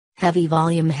Heavy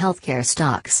volume healthcare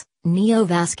stocks,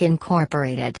 Neovasc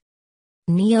Incorporated.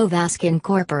 Neovasc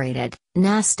Incorporated,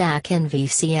 Nasdaq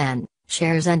NVCN,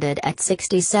 shares ended at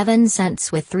 67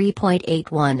 cents with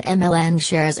 3.81 MLN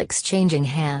shares exchanging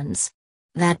hands.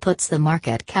 That puts the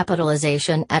market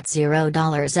capitalization at $0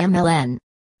 MLN.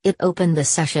 It opened the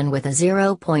session with a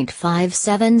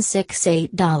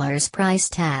 $0.5768 price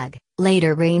tag,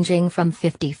 later ranging from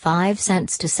 55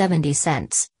 cents to 70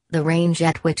 cents, the range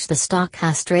at which the stock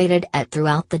has traded at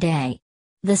throughout the day.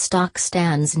 The stock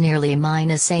stands nearly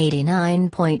minus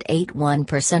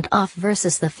 89.81% off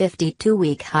versus the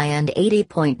 52-week high and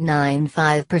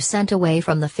 80.95% away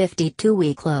from the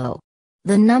 52-week low.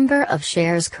 The number of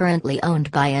shares currently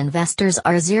owned by investors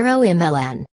are 0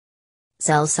 MLN.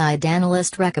 Sell-side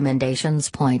analyst recommendations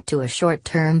point to a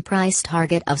short-term price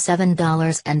target of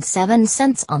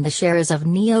 $7.07 on the shares of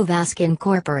Neovasc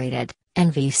Incorporated,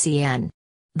 NVCN.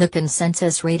 The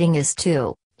consensus rating is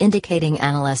 2, indicating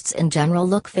analysts in general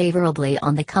look favorably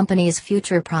on the company's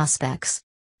future prospects.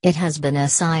 It has been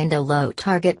assigned a low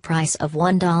target price of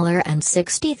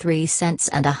 $1.63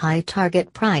 and a high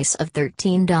target price of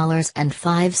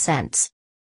 $13.05.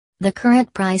 The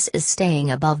current price is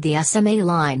staying above the SMA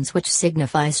lines, which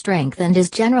signify strength and is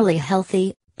generally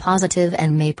healthy, positive,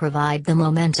 and may provide the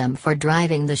momentum for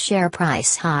driving the share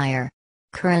price higher.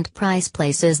 Current price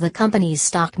places the company's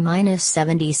stock minus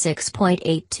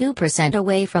 76.82%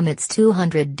 away from its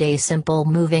 200-day simple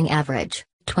moving average,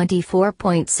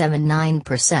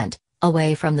 24.79%,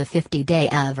 away from the 50-day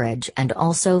average, and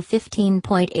also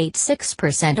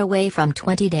 15.86% away from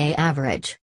 20-day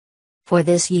average. For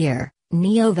this year,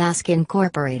 Neovasc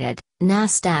Incorporated,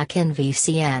 Nasdaq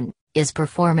NVCN, is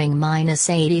performing minus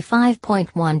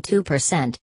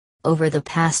 85.12%. Over the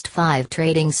past 5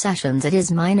 trading sessions it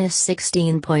is minus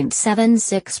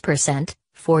 16.76%,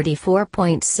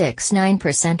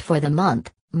 44.69% for the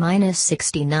month, minus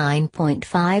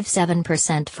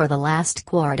 69.57% for the last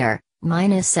quarter,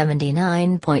 minus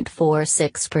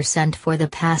 79.46% for the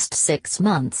past 6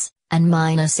 months, and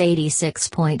minus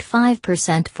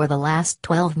 86.5% for the last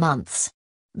 12 months.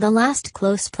 The last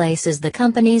close places the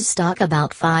company's stock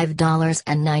about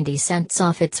 $5.90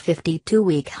 off its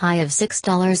 52-week high of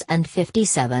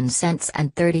 $6.57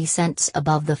 and 30 cents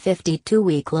above the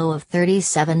 52-week low of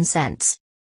 37 cents.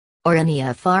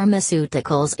 Aurinia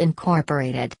Pharmaceuticals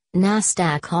Incorporated,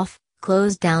 Nasdaq off,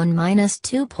 closed down minus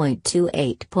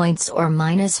 2.28 points or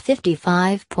minus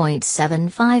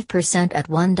 55.75% at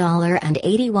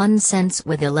 $1.81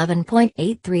 with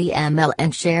 11.83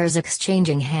 MLN shares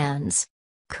exchanging hands.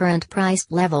 Current price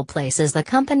level places the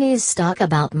company's stock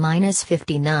about minus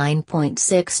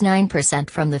 59.69%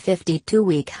 from the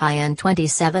 52-week high and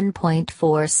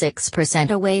 27.46%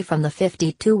 away from the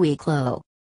 52-week low.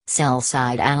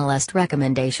 Sell-side analyst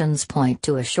recommendations point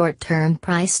to a short-term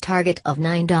price target of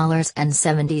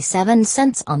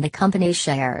 $9.77 on the company's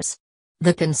shares.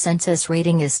 The consensus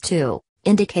rating is 2,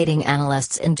 indicating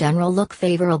analysts in general look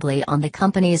favorably on the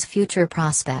company's future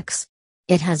prospects.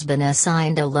 It has been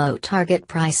assigned a low target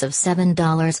price of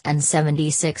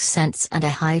 $7.76 and a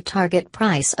high target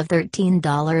price of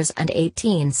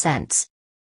 $13.18.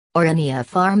 Aurinia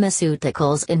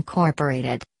Pharmaceuticals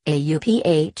Incorporated,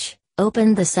 AUPH,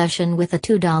 opened the session with a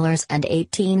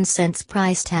 $2.18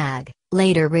 price tag,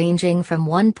 later ranging from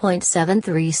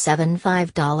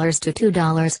 $1.7375 to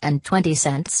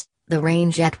 $2.20, the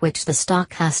range at which the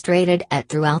stock has traded at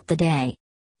throughout the day.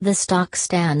 The stock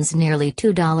stands nearly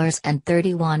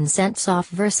 $2.31 off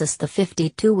versus the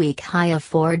 52-week high of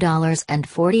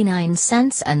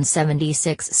 $4.49 and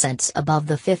 76 cents above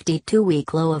the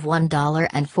 52-week low of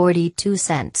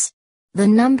 $1.42. The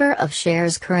number of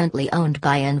shares currently owned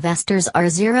by investors are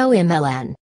 0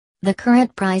 MLN. The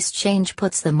current price change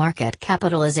puts the market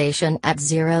capitalization at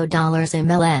 $0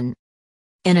 MLN.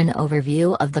 In an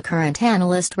overview of the current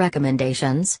analyst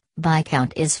recommendations, buy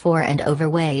count is 4 and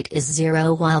overweight is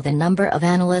 0, while the number of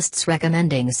analysts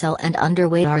recommending sell and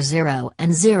underweight are 0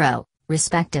 and 0,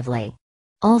 respectively.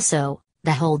 Also,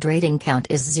 the hold rating count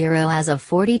is 0 as of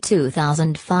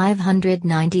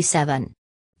 42,597.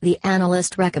 The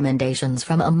analyst recommendations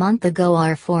from a month ago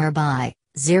are 4 buy,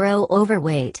 0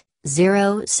 overweight,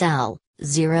 0 sell,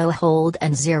 0 hold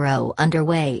and 0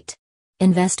 underweight.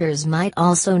 Investors might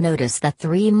also notice that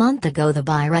 3 months ago the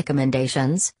buy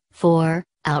recommendations, 4,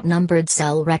 outnumbered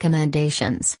sell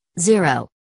recommendations, 0.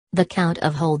 The count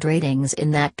of hold ratings in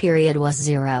that period was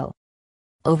 0.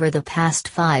 Over the past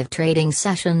 5 trading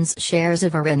sessions shares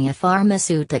of Aurinia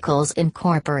Pharmaceuticals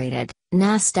Incorporated,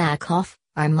 Nasdaq off,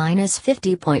 are minus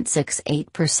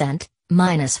 50.68%,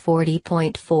 minus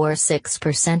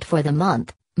 40.46% for the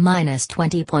month, minus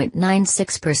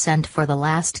 20.96% for the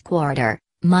last quarter,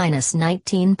 minus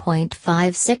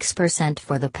 19.56%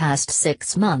 for the past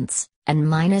 6 months, and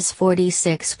minus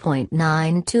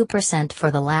 46.92% for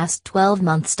the last 12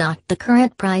 months. The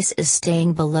current price is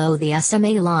staying below the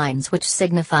SMA lines, which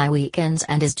signify weekends,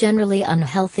 and is generally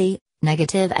unhealthy,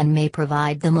 negative, and may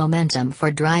provide the momentum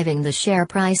for driving the share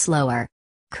price lower.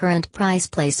 Current price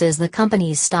places the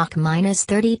company's stock minus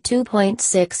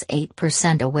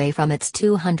 32.68% away from its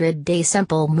 200-day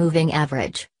simple moving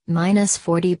average, minus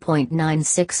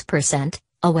 40.96%,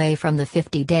 away from the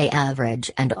 50-day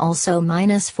average, and also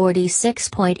minus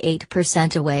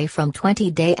 46.8% away from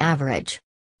 20-day average.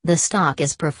 The stock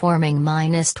is performing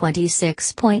minus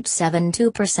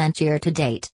 26.72% year to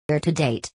date.